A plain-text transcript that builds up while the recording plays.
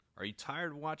Are you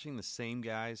tired of watching the same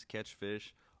guys catch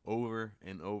fish over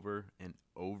and over and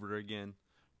over again?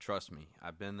 Trust me,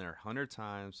 I've been there 100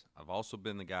 times. I've also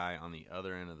been the guy on the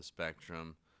other end of the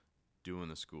spectrum doing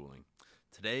the schooling.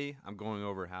 Today, I'm going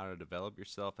over how to develop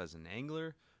yourself as an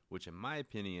angler, which, in my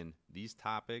opinion, these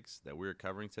topics that we're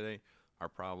covering today are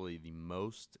probably the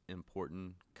most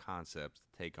important concepts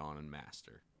to take on and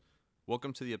master.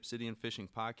 Welcome to the Obsidian Fishing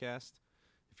Podcast.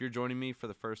 If you're joining me for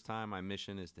the first time, my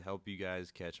mission is to help you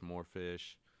guys catch more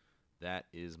fish. That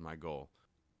is my goal.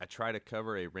 I try to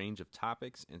cover a range of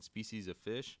topics and species of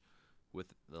fish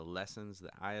with the lessons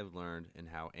that I have learned and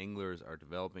how anglers are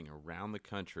developing around the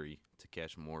country to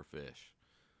catch more fish.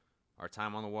 Our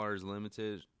time on the water is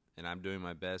limited, and I'm doing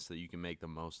my best so that you can make the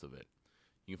most of it.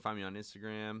 You can find me on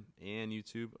Instagram and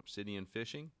YouTube, Obsidian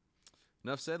Fishing.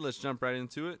 Enough said, let's jump right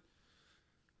into it.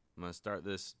 I'm going to start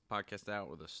this podcast out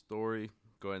with a story.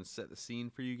 Go ahead and set the scene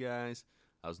for you guys.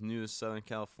 I was new to Southern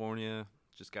California,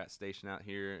 just got stationed out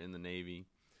here in the Navy,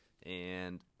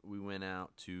 and we went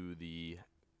out to the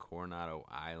Coronado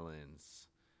Islands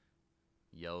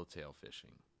yellowtail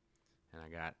fishing, and I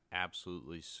got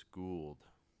absolutely schooled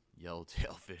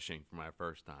yellowtail fishing for my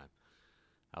first time.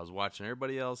 I was watching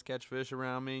everybody else catch fish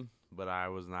around me, but I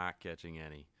was not catching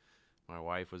any. My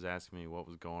wife was asking me what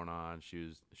was going on.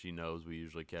 She knows we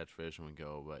usually catch fish when we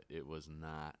go, but it was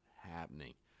not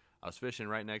happening. I was fishing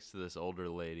right next to this older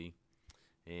lady,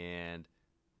 and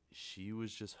she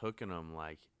was just hooking them.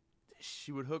 Like,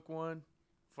 she would hook one,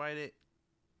 fight it,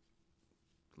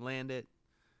 land it,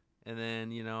 and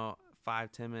then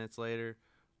 5-10 minutes later,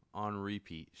 on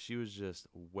repeat, she was just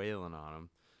wailing on them.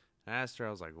 I asked her,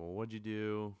 I was like, well, what'd you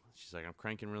do? She's like, I'm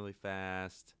cranking really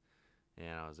fast.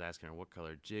 And I was asking her what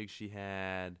color jig she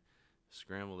had,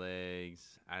 scrambled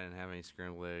eggs. I didn't have any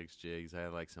scrambled eggs jigs. I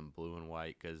had like some blue and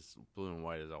white because blue and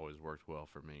white has always worked well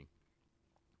for me.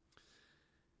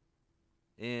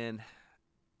 And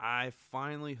I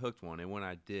finally hooked one. And when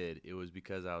I did, it was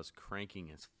because I was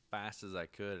cranking as fast as I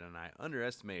could, and I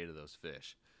underestimated those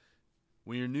fish.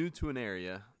 When you're new to an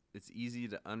area, it's easy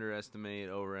to underestimate,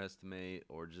 overestimate,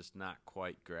 or just not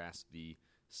quite grasp the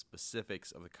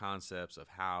specifics of the concepts of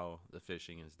how the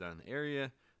fishing is done in the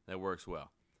area that works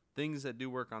well. Things that do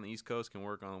work on the East Coast can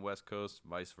work on the West Coast,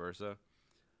 vice versa.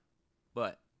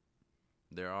 But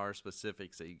there are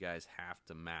specifics that you guys have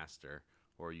to master,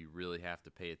 or you really have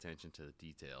to pay attention to the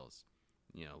details.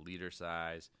 Leader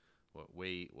size, what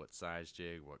weight, what size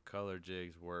jig, what color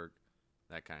jigs work,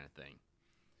 that kind of thing.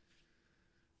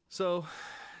 So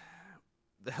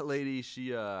that lady, she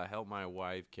helped my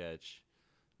wife catch,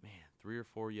 3 or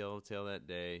 4 yellowtail that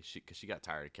day. Because she got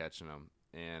tired of catching them,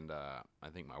 and I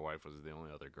think my wife was the only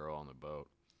other girl on the boat.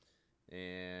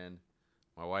 And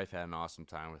my wife had an awesome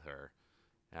time with her,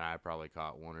 and I probably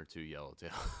caught 1 or 2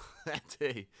 yellowtail that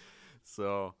day.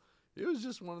 So it was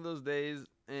just one of those days,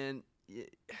 and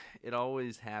it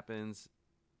always happens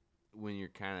when you're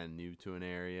kind of new to an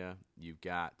area. You've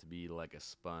got to be like a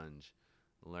sponge,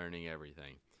 learning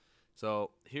everything.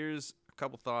 So here's a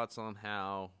couple thoughts on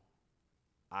how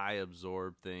I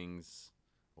absorb things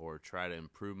or try to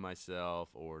improve myself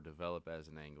or develop as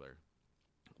an angler.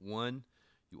 1,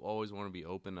 you always want to be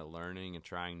open to learning and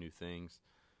trying new things.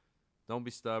 Don't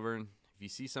be stubborn. If you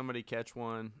see somebody catch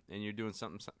one and you're doing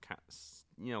something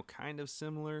kind of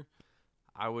similar,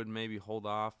 I would maybe hold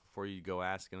off before you go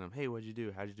asking them, hey, what'd you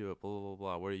do? How'd you do it? Blah, blah,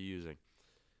 blah. What are you using?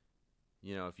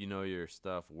 If you know your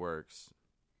stuff works,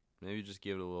 maybe just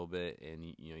give it a little bit and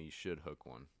you should hook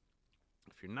one.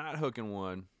 If you're not hooking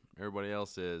one, everybody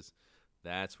else is,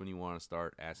 that's when you want to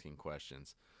start asking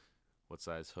questions. What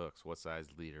size hooks? What size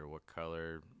leader? What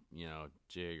color,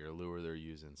 jig or lure they're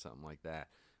using? Something like that.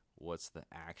 What's the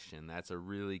action? That's a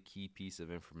really key piece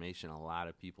of information a lot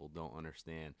of people don't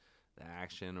understand. The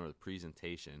action or the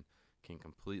presentation can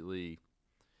completely...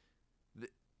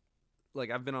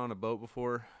 Like, I've been on a boat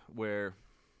before where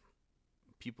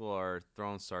people are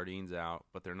throwing sardines out,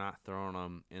 but they're not throwing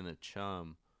them in the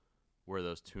chum where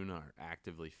those tuna are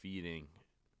actively feeding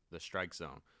the strike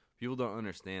zone. People don't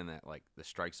understand that, like, the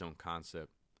strike zone concept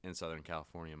in Southern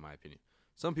California, in my opinion.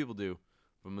 Some people do,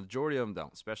 but the majority of them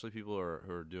don't, especially people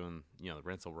who are doing, the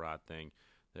rental rod thing.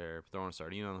 They're throwing a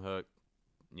sardine on the hook,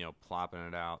 plopping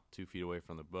it out 2 feet away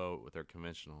from the boat with their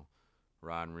conventional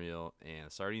rod and reel, and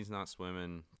the sardine's not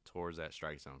swimming towards that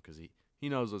strike zone because he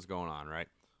knows what's going on, right?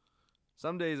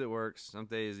 Some days it works. Some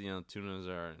days, tunas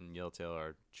and yellowtail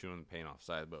are chewing the paint off the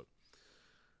side of the boat.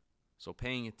 So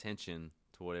paying attention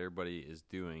to what everybody is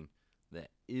doing that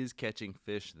is catching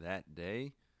fish that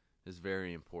day is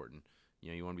very important.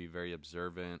 You want to be very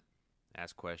observant,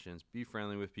 ask questions, be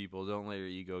friendly with people. Don't let your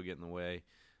ego get in the way.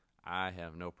 I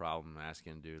have no problem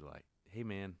asking a dude, like, hey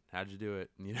man, how'd you do it?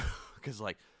 Because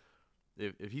like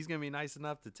if he's gonna be nice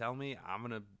enough to tell me, I'm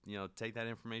gonna take that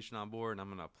information on board and I'm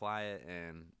gonna apply it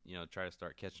and try to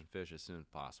start catching fish as soon as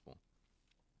possible.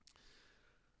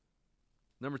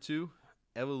 Number two,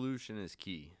 evolution is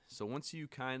key. So once you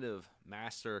kind of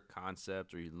master a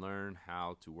concept or you learn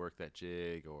how to work that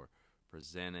jig or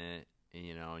present it, and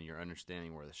you're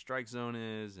understanding where the strike zone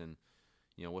is and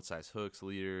what size hooks,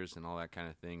 leaders, and all that kind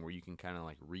of thing, where you can kind of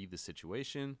like read the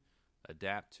situation,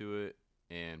 adapt to it,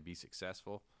 and be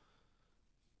successful.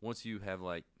 Once you have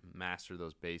like mastered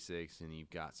those basics and you've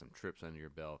got some trips under your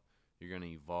belt, you're going to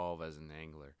evolve as an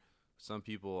angler. Some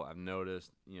people I've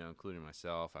noticed, including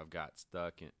myself, I've got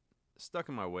stuck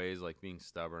in my ways, like being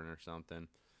stubborn or something.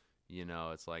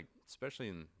 It's like, especially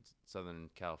in Southern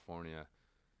California,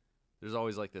 there's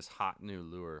always like this hot new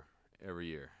lure every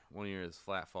year. One year it's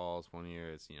flat falls, one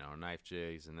year it's knife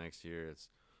jigs, and next year it's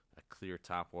a clear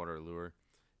topwater lure.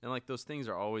 And like those things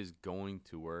are always going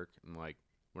to work. And like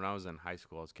when I was in high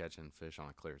school, I was catching fish on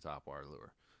a clear topwater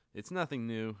lure. It's nothing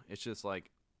new. It's just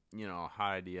like a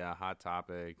hot idea, hot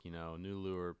topic, new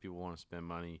lure. People want to spend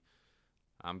money.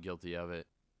 I'm guilty of it.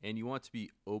 And you want to be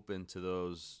open to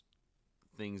those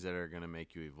things that are going to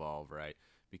make you evolve, right?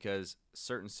 Because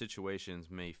certain situations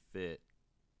may fit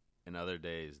and other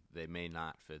days they may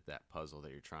not fit that puzzle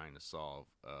that you're trying to solve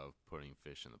of putting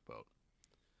fish in the boat.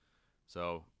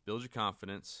 So build your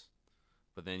confidence,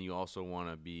 but then you also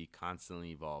want to be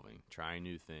constantly evolving, trying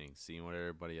new things, seeing what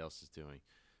everybody else is doing,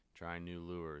 trying new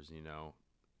lures,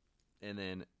 And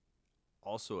then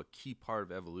also a key part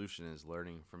of evolution is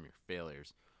learning from your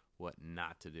failures, what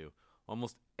not to do.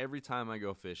 Almost every time I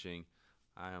go fishing,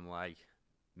 I am like,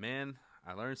 man,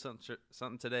 I learned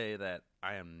something today that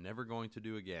I am never going to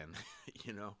do again,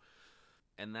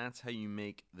 And that's how you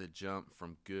make the jump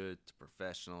from good to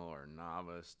professional or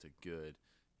novice to good,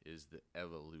 is the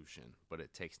evolution. But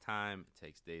it takes time, it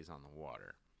takes days on the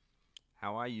water.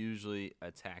 How I usually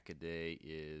attack a day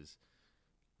is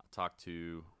I'll talk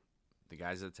to the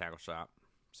guys at the tackle shop,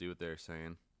 see what they're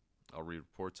saying. I'll read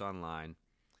reports online,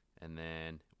 and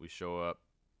then we show up.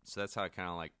 So that's how I kind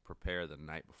of like prepare the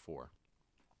night before.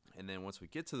 And then once we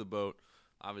get to the boat,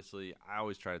 obviously I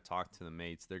always try to talk to the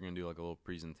mates. They're going to do like a little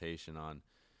presentation on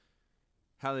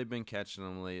how they've been catching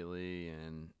them lately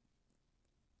and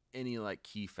any like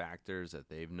key factors that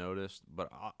they've noticed. But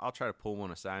I'll try to pull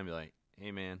one aside and be like,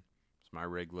 hey man, does my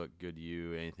rig look good to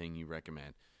you? Anything you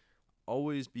recommend?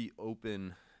 Always be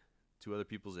open to other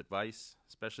people's advice,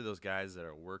 especially those guys that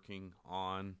are working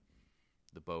on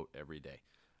the boat every day.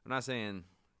 I'm not saying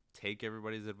take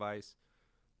everybody's advice,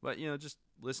 but just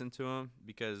listen to them,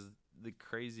 because the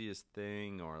craziest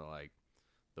thing or like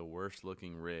the worst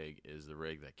looking rig is the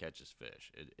rig that catches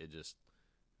fish. It just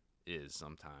is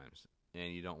sometimes,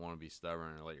 and you don't want to be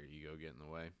stubborn or let your ego get in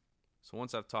the way. So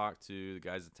once I've talked to the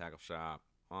guys at the tackle shop,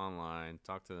 online,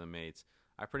 talked to the mates,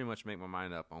 I pretty much make my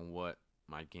mind up on what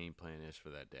my game plan is for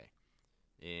that day.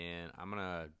 And I'm going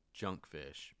to junk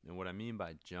fish. And what I mean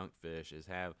by junk fish is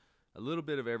have a little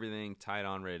bit of everything tied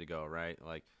on, ready to go, right?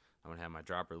 Like I'm going to have my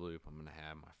dropper loop, I'm going to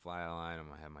have my fly line, I'm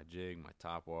going to have my jig, my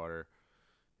top water,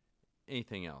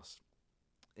 anything else.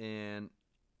 And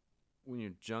when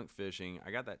you're junk fishing,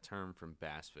 I got that term from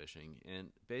bass fishing. And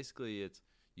basically it's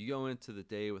you go into the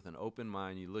day with an open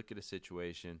mind, you look at a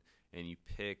situation, and you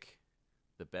pick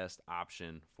the best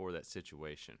option for that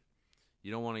situation.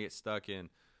 You don't want to get stuck in,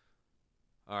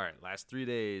 all right, last 3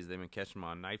 days they've been catching them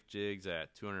on knife jigs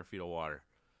at 200 feet of water.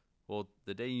 Well,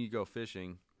 the day you go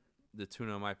fishing, the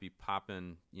tuna might be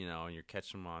popping, and you're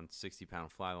catching them on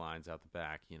 60-pound fly lines out the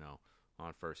back,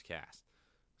 on first cast.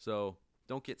 So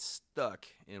don't get stuck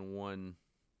in one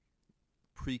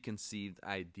preconceived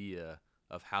idea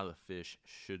of how the fish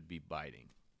should be biting.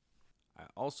 I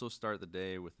also start the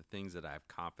day with the things that I have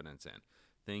confidence in,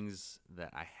 things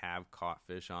that I have caught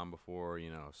fish on before,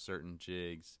 certain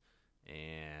jigs.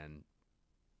 And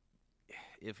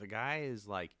if a guy is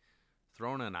like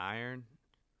throwing an iron,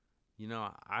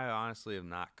 I honestly have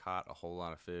not caught a whole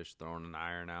lot of fish throwing an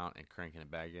iron out and cranking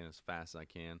it back in as fast as I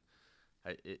can.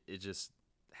 It just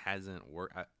hasn't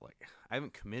worked. I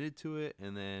haven't committed to it,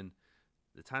 and then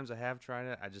the times I have tried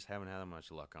it, I just haven't had that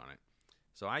much luck on it.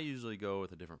 So I usually go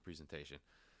with a different presentation.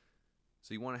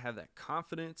 So you want to have that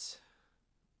confidence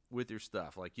with your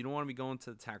stuff. Like you don't want to be going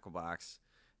to the tackle box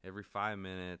every 5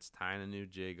 minutes, tying a new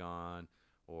jig on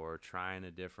or trying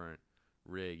a different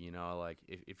rig. Like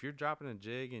if you're dropping a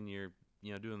jig and you're,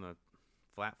 doing the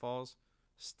flat falls,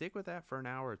 stick with that for an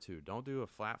hour or two. Don't do a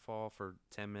flat fall for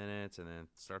 10 minutes and then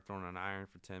start throwing an iron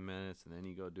for 10 minutes and then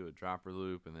you go do a dropper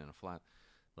loop and then a flat.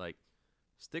 Like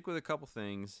stick with a couple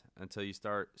things until you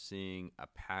start seeing a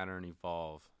pattern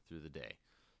evolve through the day.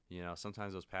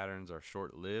 Sometimes those patterns are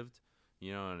short-lived,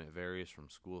 and it varies from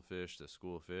school fish to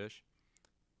school fish.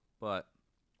 But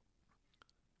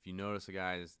if you notice a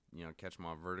guy is, catch them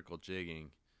on vertical jigging,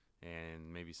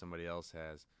 and maybe somebody else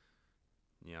has,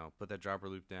 put that dropper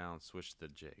loop down, switch the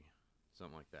jig,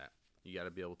 something like that. You got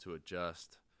to be able to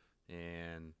adjust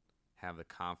and have the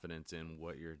confidence in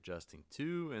what you're adjusting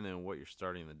to and then what you're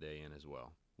starting the day in as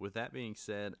well. With that being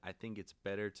said, I think it's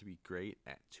better to be great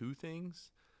at 2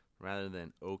 things rather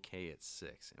than okay at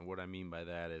 6. And what I mean by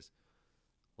that is,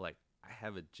 like, I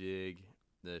have a jig,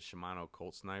 the Shimano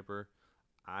Colt Sniper.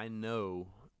 I know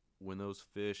when those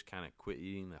fish kind of quit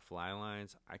eating the fly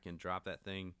lines, I can drop that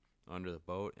thing under the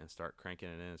boat and start cranking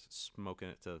it in, smoking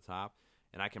it to the top.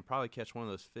 And I can probably catch one of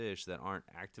those fish that aren't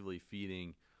actively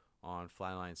feeding on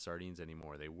fly line sardines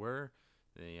anymore. They were.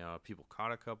 People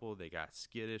caught a couple. They got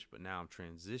skittish, but now I'm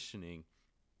transitioning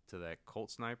to that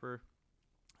Colt Sniper.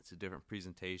 It's a different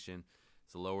presentation.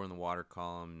 It's lower in the water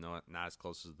column, not as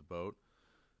close as the boat.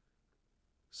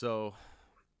 So,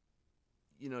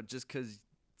 just because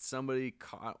somebody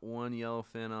caught one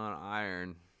yellowfin on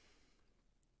iron,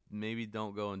 maybe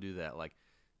don't go and do that. Like,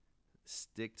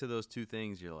 stick to those 2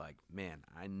 things. You're like, man,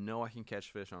 I know I can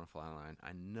catch fish on a fly line.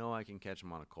 I know I can catch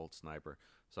them on a Colt Sniper.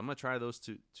 So I'm going to try those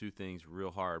two things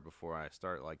real hard before I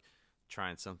start, like,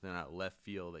 trying something out left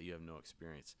field that you have no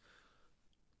experience.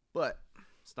 But,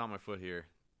 stomp my foot here.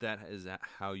 That is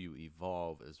how you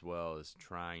evolve as well, as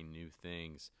trying new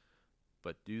things.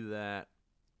 But do that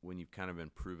when you've kind of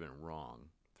been proven wrong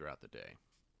throughout the day.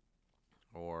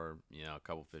 Or, a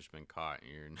couple fish been caught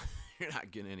and you're not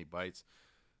getting any bites.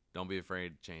 Don't be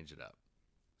afraid to change it up.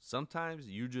 Sometimes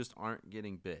you just aren't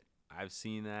getting bit. I've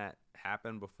seen that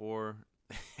happen before.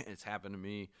 It's happened to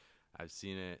me. I've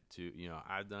seen it to,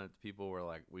 I've done it to people where,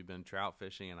 like, we've been trout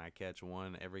fishing and I catch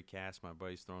one every cast. My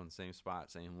buddy's throwing the same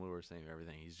spot, same lure, same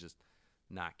everything. He's just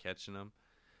not catching them.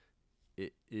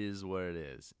 It is what it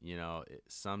is.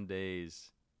 Some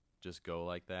days just go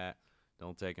like that.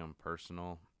 Don't take them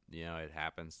personal. It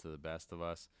happens to the best of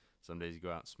us. Some days you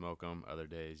go out and smoke them. Other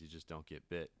days you just don't get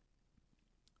bit.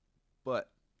 But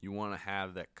you want to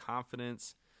have that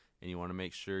confidence, and you want to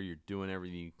make sure you're doing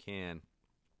everything you can.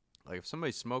 Like, if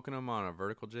somebody's smoking them on a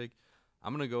vertical jig,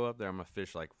 I'm going to go up there. I'm going to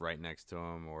fish, like, right next to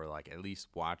them, or, like, at least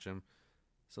watch them.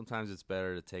 Sometimes it's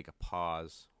better to take a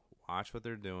pause, watch what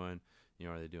they're doing.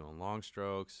 Are they doing long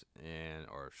strokes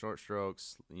or short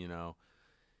strokes?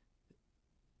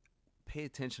 Pay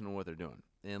attention to what they're doing.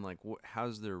 And, like,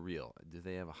 how's their reel? Do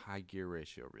they have a high gear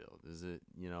ratio reel? Is it,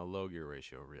 low gear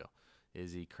ratio reel?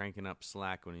 Is he cranking up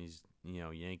slack when he's,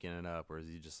 yanking it up? Or is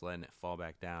he just letting it fall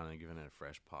back down and giving it a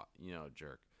fresh pot,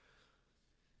 jerk?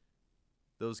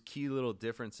 Those key little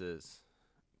differences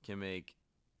can make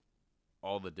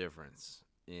all the difference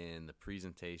in the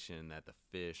presentation that the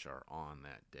fish are on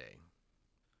that day.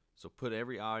 So put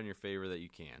every odd in your favor that you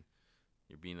can.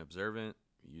 You're being observant,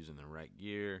 you're using the right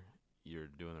gear, you're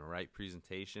doing the right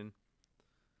presentation.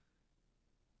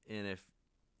 And if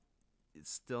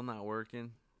it's still not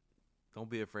working, don't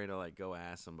be afraid to, like, go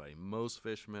ask somebody. Most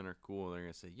fishermen are cool. They're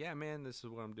going to say, yeah, man, this is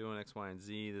what I'm doing, X, Y, and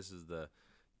Z. This is the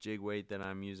jig weight that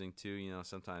I'm using too.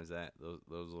 Sometimes those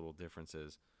little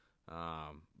differences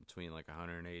between, like,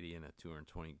 180 and a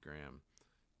 220 gram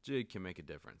jig can make a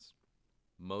difference.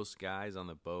 Most guys on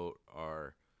the boat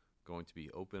are going to be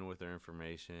open with their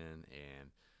information, and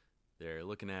they're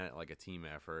looking at it like a team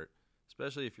effort,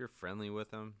 especially if you're friendly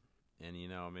with them and,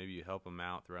 maybe you help them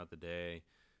out throughout the day.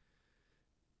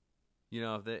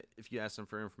 If you ask them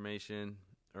for information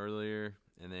earlier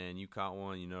and then you caught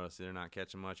one, you notice they're not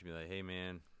catching much, you'd be like, hey,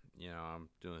 man, I'm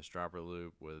doing this dropper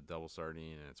loop with a double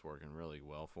sardine and it's working really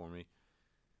well for me.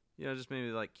 Just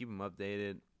maybe, like, keep them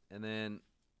updated, and then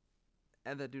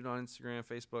add that dude on Instagram,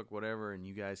 Facebook, whatever, and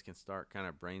you guys can start kind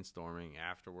of brainstorming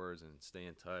afterwards and stay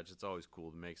in touch. It's always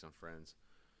cool to make some friends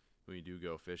when you do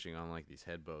go fishing on, like, these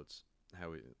head boats,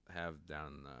 how we have down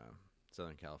in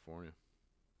Southern California.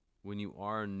 When you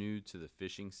are new to the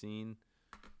fishing scene,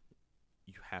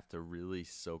 you have to really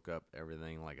soak up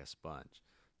everything like a sponge.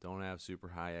 Don't have super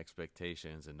high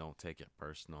expectations, and don't take it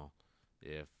personal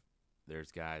if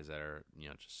there's guys that are,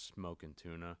 just smoking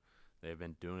tuna. They've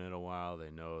been doing it a while.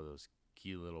 They know those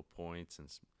key little points and,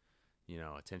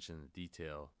 attention to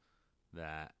detail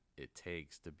that it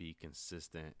takes to be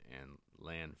consistent and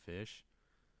land fish.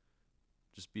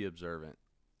 Just be observant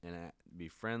and be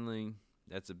friendly.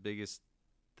 That's the biggest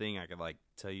thing I could, like,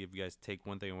 tell you. If you guys take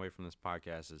one thing away from this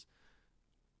podcast, is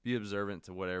be observant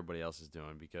to what everybody else is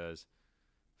doing, because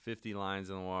 50 lines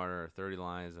in the water or 30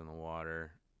 lines in the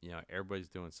water, everybody's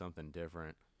doing something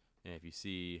different. And if you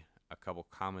see a couple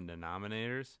common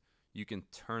denominators, you can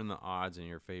turn the odds in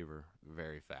your favor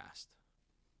very fast.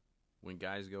 When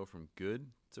guys go from good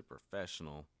to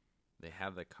professional, they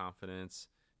have the confidence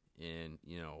in,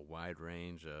 a wide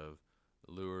range of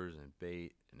lures and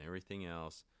bait and everything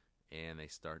else, and they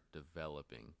start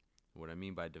developing. What I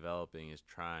mean by developing is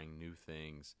trying new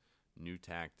things, new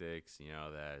tactics,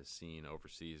 that is seen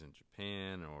overseas in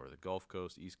Japan or the Gulf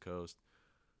Coast, East Coast,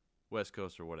 West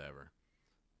Coast, or whatever.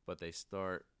 But they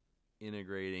start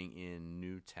integrating in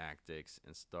new tactics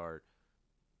and start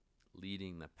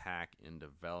leading the pack in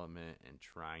development and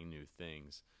trying new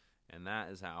things. And that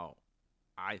is how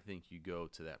I think you go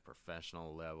to that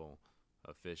professional level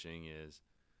of fishing. Is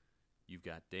you've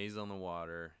got days on the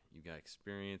water, you've got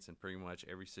experience in pretty much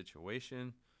every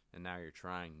situation, and now you're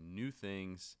trying new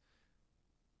things,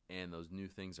 and those new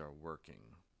things are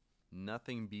working.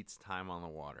 Nothing beats time on the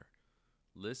water.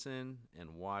 Listen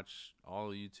and watch all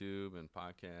YouTube and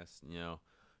podcasts,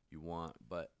 you want,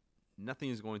 but nothing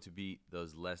is going to beat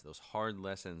those hard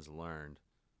lessons learned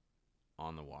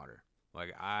on the water.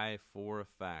 Like, I, for a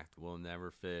fact, will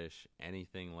never fish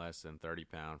anything less than 30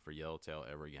 pound for yellowtail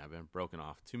ever again. I've been broken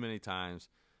off too many times,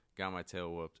 got my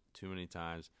tail whooped too many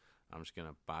times. I'm just going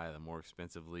to buy the more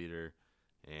expensive leader,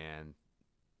 and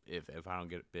if I don't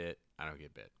get bit, I don't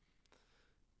get bit.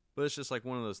 But it's just like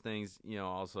one of those things,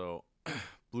 also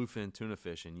bluefin tuna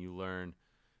fishing. You learn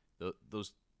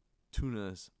those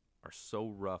tunas are so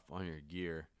rough on your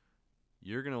gear.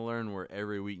 You're going to learn where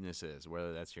every weakness is,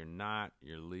 whether that's your knot,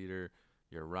 your leader,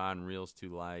 your rod and reel's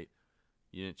too light,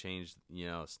 you didn't change,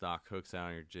 stock hooks out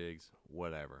on your jigs,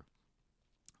 whatever.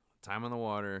 Time on the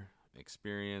water,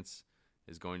 experience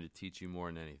is going to teach you more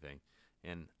than anything.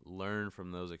 And learn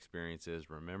from those experiences,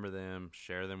 remember them,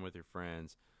 share them with your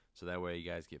friends, so that way you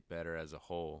guys get better as a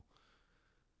whole.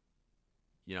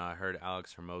 I heard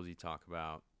Alex Hermosi talk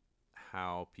about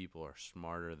how people are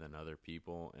smarter than other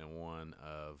people, and one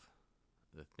of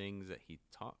the things that he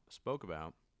spoke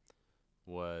about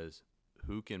was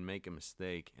who can make a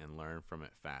mistake and learn from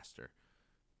it faster.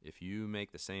 If you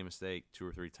make the same mistake 2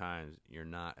 or 3 times, you're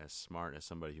not as smart as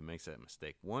somebody who makes that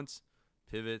mistake once,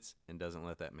 pivots, and doesn't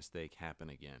let that mistake happen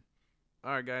again.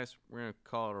 All right, guys, we're going to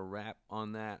call it a wrap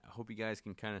on that. I hope you guys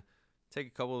can kind of take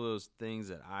a couple of those things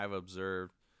that I've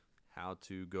observed, how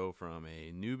to go from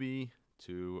a newbie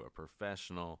to a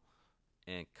professional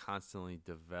and constantly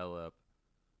develop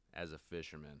as a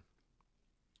fisherman.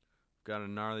 Got a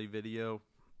gnarly video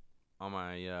on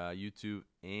my YouTube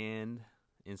and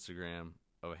Instagram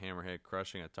of a hammerhead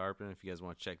crushing a tarpon if you guys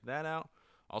want to check that out.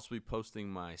 I'll also be posting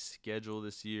my schedule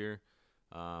this year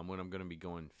when I'm going to be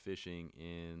going fishing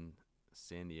in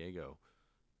San Diego.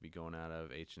 Be going out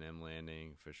of H&M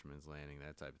Landing, Fisherman's Landing,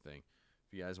 that type of thing.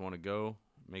 If you guys want to go,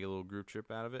 make a little group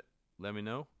trip out of it, let me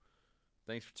know.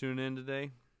 Thanks for tuning in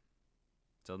today.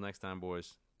 Till next time,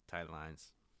 boys. Tight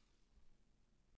lines.